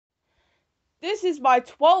This is my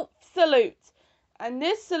 12th salute, and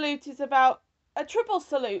this salute is about a triple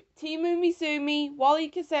salute. Team Umizoomi,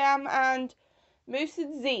 Wally, Kazam, and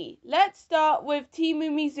Z. Let's start with Team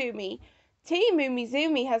Umizoomi. Team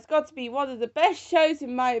Umizoomi has got to be one of the best shows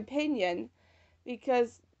in my opinion,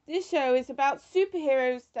 because this show is about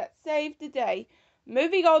superheroes that save the day.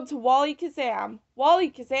 Moving on to Wally Kazam.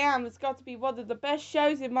 Wally Kazam has got to be one of the best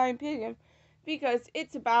shows in my opinion, because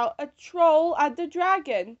it's about a troll and a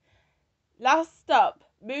dragon. Last up,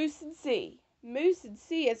 Z.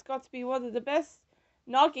 Z has got to be one of the best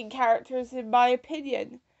noggin characters in my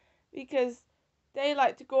opinion, because they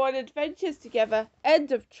like to go on adventures together.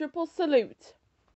 End of triple salute.